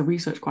development of the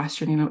research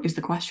question. Is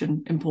the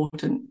question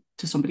important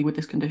to somebody with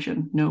this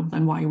condition? No,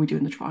 then why are we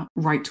doing the trial?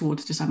 Right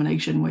towards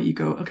dissemination, where you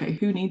go, okay,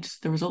 who needs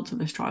the results of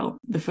this trial?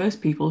 The first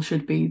people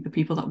should be the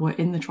people that were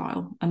in the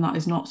trial. And that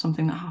is not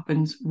something that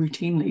happens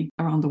routinely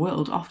around the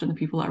world. Often the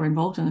people that are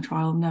involved in the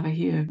trial never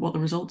hear what the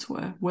results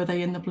were. Were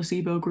they in the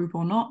placebo group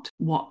or not?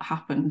 What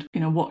happened?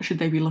 What should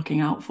they be looking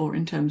out for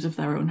in terms of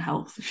their own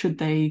health? Should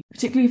they,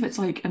 particularly if it's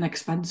like an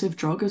expensive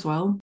drug as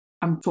well,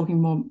 I'm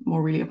talking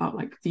more really about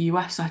like the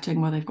US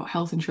setting where they've got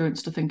health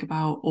insurance to think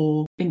about,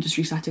 or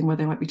industry setting where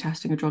they might be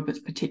testing a drug that's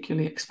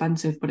particularly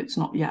expensive but it's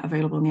not yet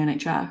available in the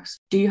NHS.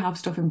 Do you have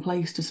stuff in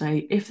place to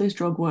say, if this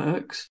drug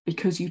works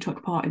because you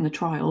took part in the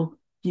trial,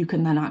 you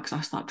can then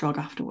access that drug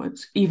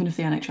afterwards, even if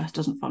the NHS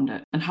doesn't fund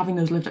it? And having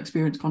those lived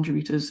experience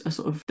contributors are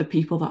sort of the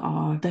people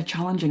that they're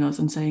challenging us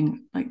and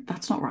saying, like,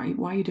 that's not right,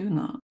 why are you doing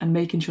that? And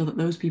making sure that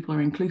those people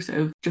are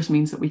inclusive just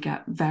means that we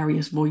get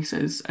various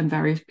voices and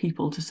various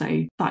people to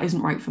say, that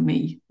isn't right for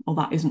me, or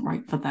that isn't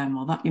right for them,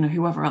 or that,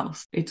 whoever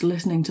else. It's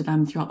listening to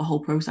them throughout the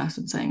whole process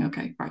and saying,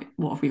 okay, right,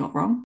 what have we got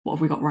wrong? What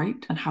have we got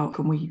right? And how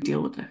can we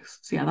deal with this?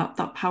 So yeah,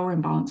 that power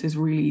imbalance is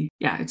really,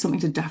 it's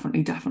something to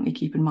definitely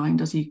keep in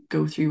mind as you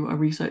go through a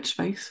research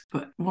space.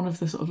 But one of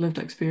the sort of lived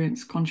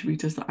experience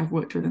contributors that I've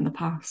worked with in the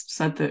past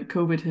said that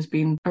COVID has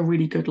been a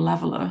really good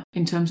leveler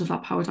in terms of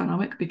that power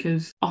dynamic,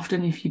 because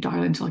often if you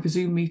dial into like a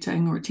Zoom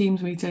meeting or a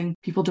Teams meeting,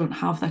 people don't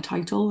have their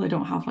title, they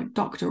don't have like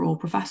doctor or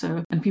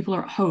professor, and people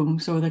are at home,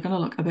 so they're going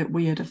to look a bit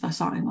weird if they're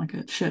sat in like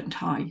a shirt and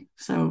tie.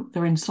 So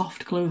they're in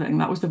soft clothing.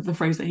 That was the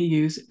phrase that he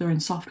used. They're in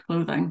soft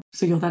clothing.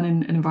 So you're then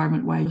in an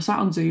environment where you're sat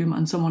on Zoom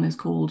and someone is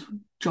called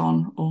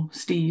John or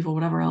Steve or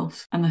whatever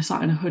else, and they're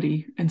sat in a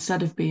hoodie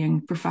instead of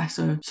being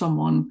Professor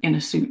someone in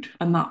a suit.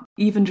 And that,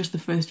 even just the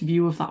first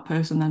view of that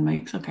person then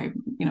makes, okay,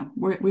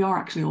 we are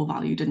actually all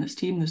valued in this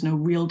team. There's no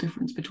real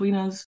difference between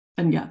us.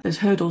 And yeah, there's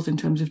hurdles in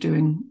terms of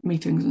doing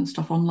meetings and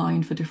stuff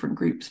online for different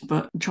groups,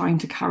 but trying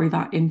to carry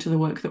that into the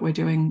work that we're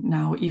doing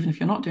now, even if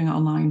you're not doing it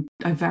online,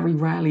 I very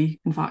rarely,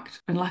 in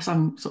fact, unless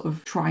I'm sort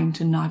of trying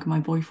to nag my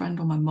boyfriend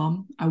or my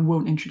mum, I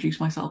won't introduce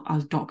myself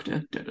as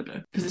doctor,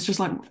 because it's just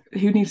like,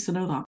 who needs to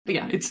know that? But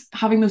yeah, it's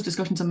having those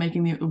discussions and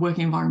making the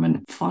working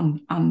environment fun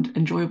and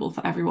enjoyable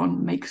for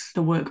everyone makes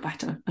the work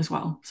better as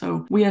well.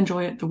 So we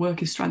enjoy it, the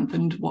work is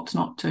strengthened, what's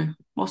not to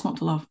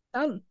love?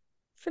 Done.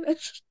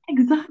 Finished.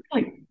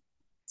 Exactly.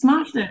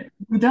 Smashed it.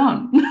 We're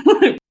done.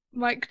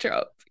 Mic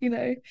drop,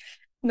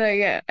 No,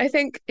 yeah. I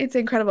think it's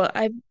incredible.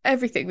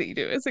 Everything that you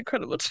do is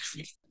incredible to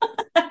me.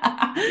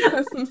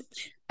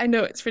 I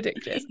know it's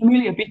ridiculous.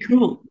 Amelia, be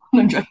cool.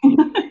 I'm joking.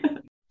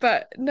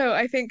 But no,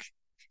 I think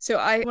so.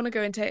 I want to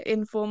go into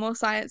informal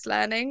science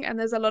learning, and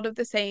there's a lot of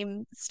the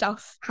same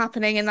stuff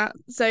happening in that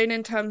zone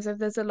in terms of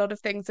there's a lot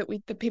of things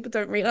that people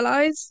don't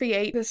realize.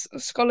 There's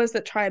scholars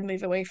that try and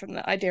move away from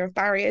the idea of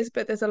barriers,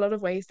 but there's a lot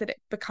of ways that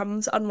it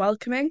becomes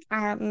unwelcoming.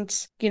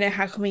 And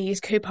how can we use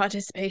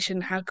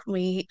co-participation? How can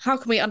we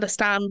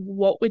understand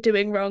what we're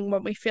doing wrong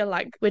when we feel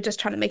like we're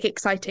just trying to make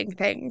exciting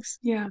things?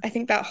 Yeah, I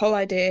think that whole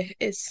idea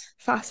is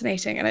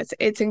fascinating, and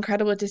it's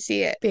incredible to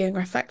see it being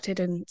reflected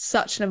in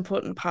such an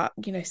important part,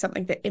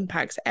 something that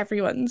impacts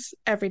everyone's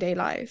everyday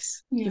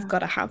lives. Yeah. You've got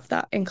to have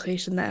that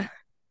inclusion there.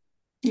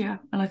 Yeah,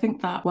 and I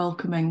think that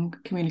welcoming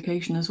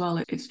communication as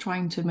well, it's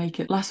trying to make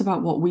it less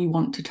about what we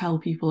want to tell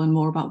people and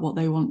more about what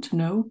they want to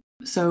know.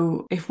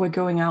 So if we're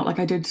going out, like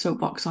I did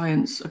soapbox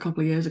science a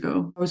couple of years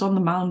ago, I was on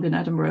the Mound in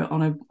Edinburgh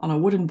on a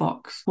wooden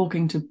box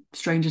talking to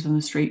strangers in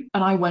the street,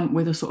 and I went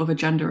with a sort of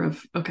agenda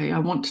of, okay, I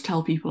want to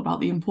tell people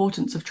about the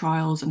importance of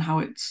trials and how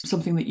it's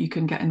something that you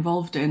can get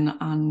involved in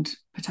and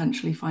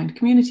potentially find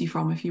community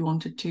from if you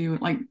wanted to,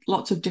 like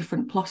lots of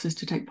different pluses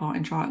to take part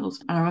in trials.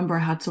 And I remember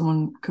I had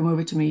someone come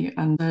over to me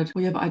and said,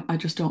 well, yeah, but I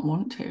just don't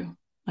want to.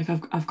 Like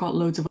I've got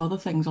loads of other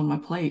things on my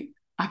plate.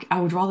 I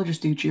would rather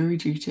just do jury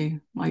duty.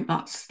 Like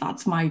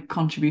that's my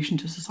contribution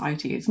to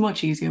society. It's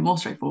much easier, more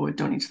straightforward,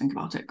 don't need to think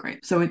about it.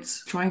 Great. So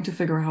it's trying to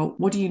figure out,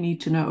 what do you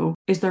need to know?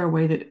 Is there a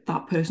way that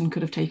that person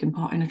could have taken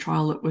part in a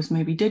trial that was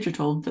maybe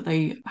digital, that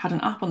they had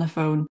an app on their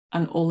phone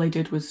and all they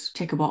did was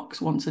tick a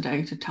box once a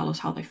day to tell us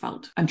how they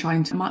felt, and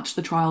trying to match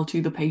the trial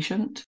to the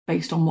patient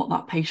based on what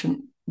that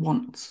patient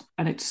wants.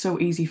 And it's so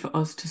easy for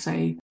us to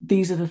say,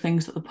 these are the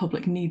things that the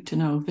public need to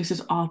know. This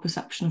is our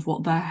perception of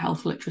what their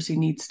health literacy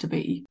needs to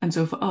be. And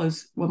so for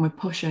us, when we're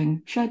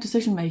pushing shared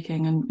decision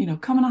making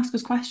and, come and ask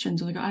us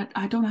questions, and they go,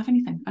 I don't have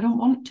anything, I don't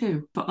want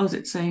to. For us,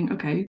 it's saying,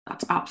 okay,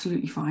 that's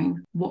absolutely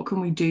fine. What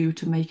can we do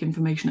to make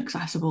information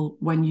accessible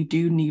when you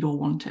do need or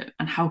want it?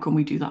 And how can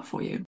we do that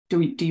for you? Do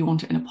you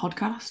want it in a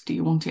podcast? Do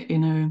you want it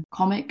in a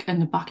comic in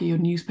the back of your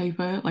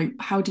newspaper? Like,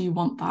 how do you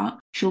want that?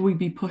 Shall we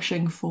be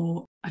pushing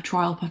for a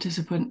trial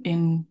participant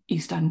in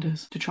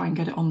EastEnders to try and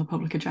get it on the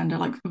public agenda?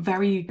 Like,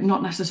 very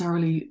not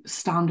necessarily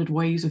standard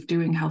ways of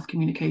doing health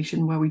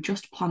communication, where we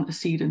just plant a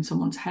seed in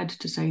someone's head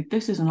to say,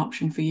 this is an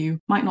option for you.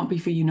 Might not be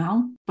for you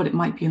now, but it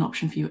might be an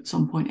option for you at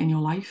some point in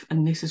your life,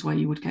 and this is where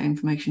you would get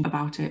information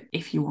about it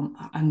if you want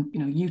that. And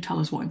you tell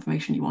us what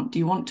information you want. Do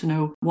you want to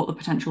know what the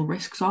potential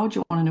risks are? Do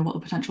you want to know what the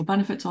potential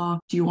benefits are?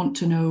 Do you want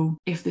to know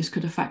if this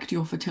could affect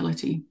your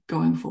fertility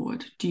going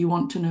forward? Do you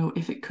want to know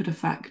if it could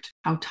affect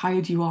how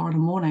tired you are in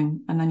the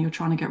morning, and then you're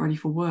trying to get ready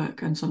for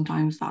work, and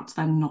sometimes that's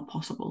then not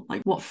possible?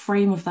 Like, what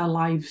frame of their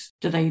lives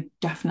do they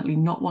definitely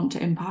not want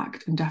to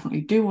impact and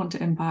definitely do want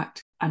to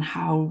impact? And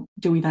how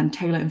do we then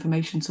tailor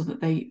information so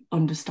that they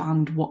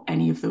understand what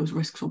any of those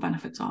risks or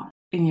benefits are?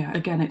 And yeah,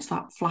 again, it's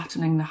that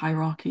flattening the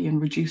hierarchy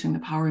and reducing the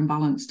power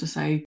imbalance to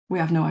say, we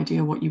have no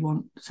idea what you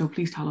want, so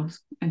please tell us,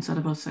 instead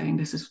of us saying,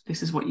 this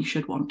is what you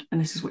should want and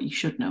this is what you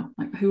should know.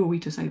 Like, who are we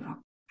to say that?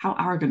 How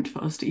arrogant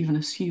for us to even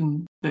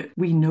assume that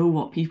we know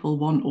what people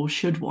want or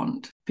should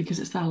want, because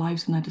it's their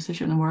lives and their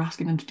decision, and we're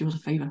asking them to do us a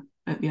favour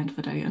at the end of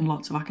the day. And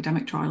lots of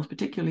academic trials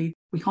particularly,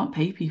 we can't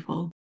pay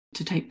people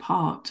to take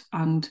part,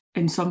 and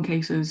in some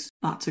cases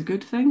that's a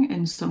good thing,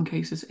 in some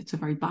cases it's a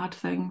very bad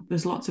thing.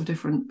 There's lots of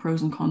different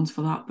pros and cons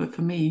for that, but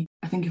for me,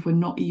 I think if we're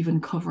not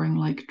even covering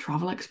like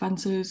travel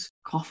expenses,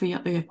 coffee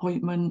at the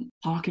appointment,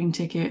 parking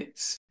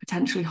tickets,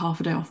 potentially half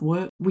a day off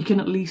work, we can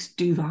at least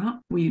do that.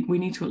 We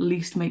need to at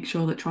least make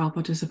sure that trial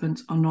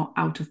participants are not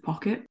out of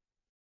pocket.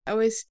 I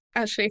was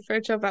actually, for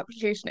a job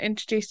application,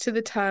 introduced to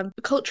the term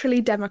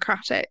culturally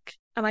democratic.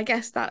 And I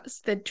guess that's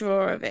the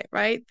draw of it,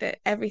 right? That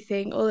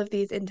everything, all of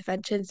these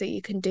interventions that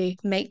you can do,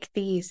 make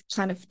these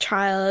kind of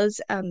trials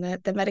and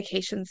the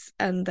medications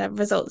and the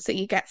results that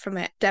you get from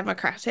it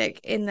democratic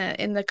in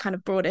the kind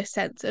of broader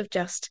sense of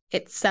just,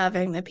 it's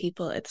serving the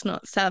people. It's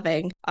not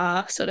serving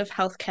our sort of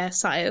healthcare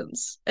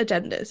science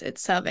agendas.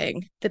 It's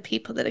serving the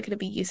people that are going to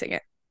be using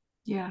it.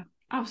 Yeah,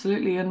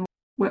 absolutely. And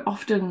we're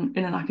often,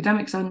 in an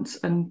academic sense,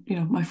 and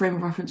my frame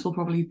of reference will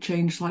probably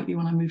change slightly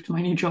when I move to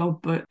my new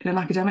job, but in an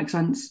academic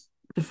sense,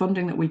 the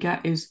funding that we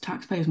get is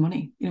taxpayers'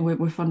 money.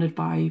 We're funded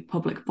by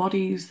public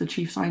bodies, the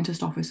Chief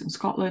Scientist Office in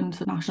Scotland,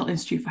 the National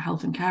Institute for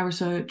Health and Care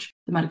Research,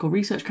 the Medical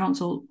Research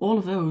Council. All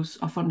of those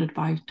are funded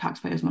by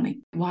taxpayers'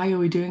 money. Why are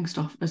we doing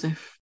stuff as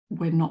if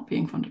we're not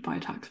being funded by a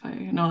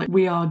taxpayer? Like,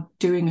 we are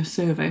doing a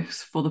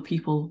service for the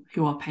people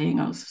who are paying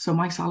us. So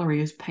my salary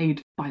is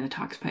paid by the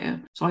taxpayer.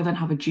 So I then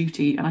have a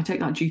duty, and I take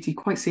that duty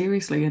quite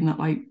seriously, in that,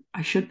 like,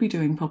 I should be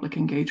doing public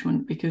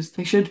engagement, because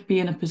they should be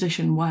in a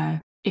position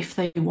where, if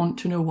they want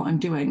to know what I'm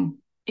doing,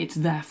 it's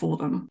there for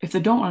them. If they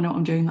don't want to know what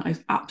I'm doing, that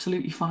is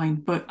absolutely fine.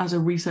 But as a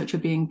researcher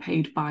being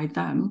paid by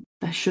them,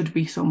 there should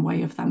be some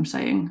way of them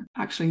saying,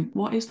 actually,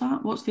 what is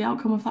that? What's the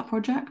outcome of that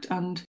project?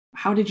 And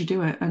how did you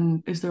do it?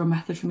 And is there a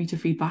method for me to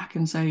feed back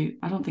and say,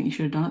 I don't think you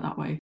should have done it that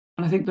way?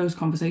 And I think those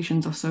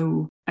conversations are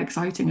so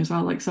exciting as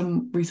well. Like,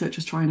 some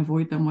researchers try and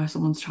avoid them, where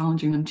someone's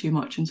challenging them too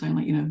much and saying,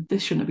 like,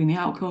 this shouldn't have been the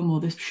outcome,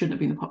 or this shouldn't have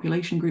been the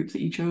population group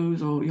that you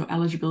chose, or your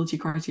eligibility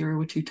criteria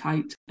were too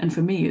tight. And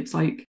for me, it's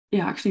like,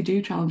 yeah, actually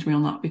do challenge me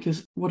on that,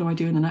 because what do I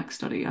do in the next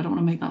study? I don't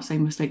want to make that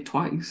same mistake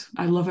twice.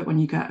 I love it when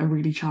you get a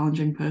really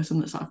challenging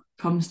person that sort of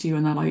comes to you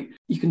and they're like,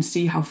 you can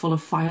see how full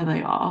of fire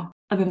they are.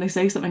 And then they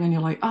say something and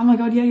you're like, oh my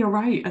God, yeah, you're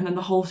right. And then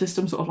the whole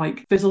system sort of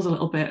like fizzles a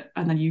little bit.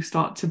 And then you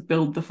start to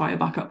build the fire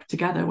back up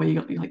together, where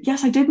you're like,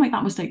 yes, I did make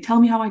that mistake. Tell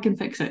me how I can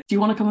fix it. Do you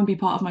want to come and be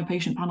part of my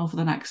patient panel for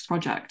the next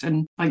project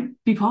and like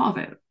be part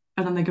of it?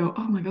 And then they go,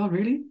 oh my God,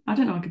 really? I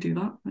didn't know I could do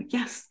that. Like,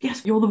 yes,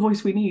 you're the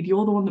voice we need.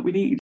 You're the one that we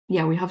need.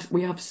 Yeah, we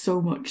have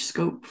so much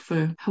scope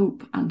for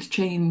hope and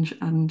change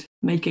and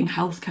making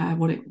healthcare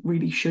what it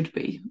really should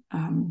be.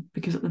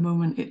 Because at the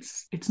moment,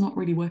 it's not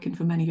really working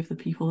for many of the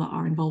people that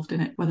are involved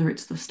in it, whether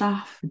it's the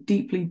staff,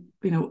 deeply,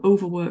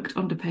 overworked,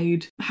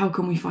 underpaid. How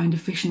can we find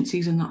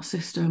efficiencies in that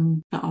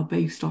system that are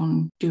based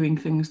on doing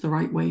things the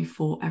right way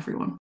for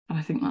everyone? And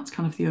I think that's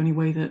kind of the only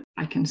way that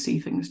I can see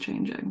things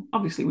changing.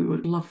 Obviously, we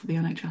would love for the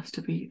NHS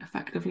to be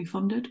effectively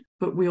funded,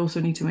 but we also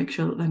need to make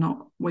sure that they're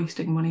not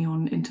wasting money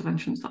on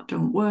interventions that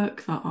don't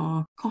work, that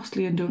are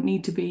costly and don't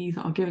need to be,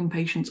 that are giving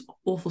patients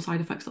awful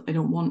side effects that they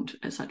don't want,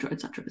 etc.,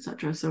 etc.,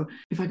 etc. So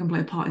if I can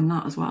play a part in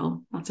that as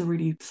well, that's a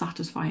really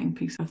satisfying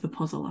piece of the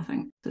puzzle, I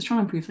think. So it's trying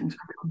to improve things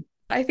for everyone.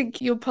 I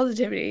think your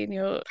positivity and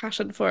your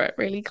passion for it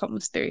really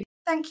comes through.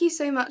 Thank you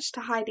so much to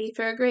Heidi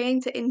for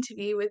agreeing to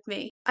interview with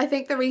me. I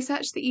think the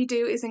research that you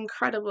do is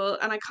incredible,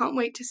 and I can't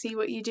wait to see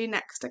what you do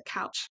next at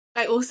Couch.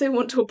 I also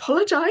want to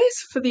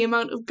apologise for the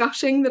amount of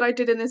gushing that I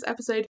did in this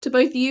episode to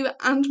both you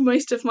and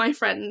most of my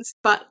friends,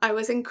 but I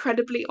was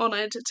incredibly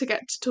honoured to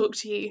get to talk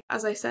to you,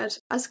 as I said,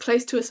 as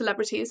close to a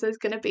celebrity as there's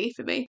going to be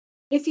for me.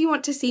 If you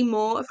want to see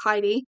more of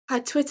Heidi,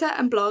 her Twitter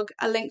and blog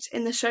are linked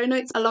in the show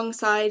notes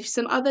alongside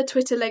some other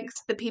Twitter links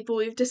to the people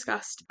we've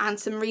discussed and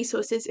some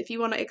resources if you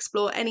want to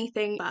explore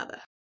anything further.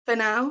 For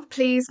now,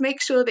 please make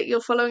sure that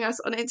you're following us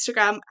on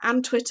Instagram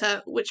and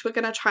Twitter, which we're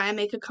going to try and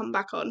make a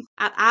comeback on,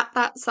 at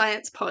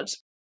 @ThatSciencePod.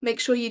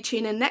 Make sure you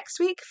tune in next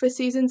week for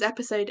Susan's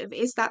episode of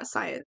Is That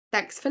Science?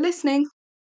 Thanks for listening!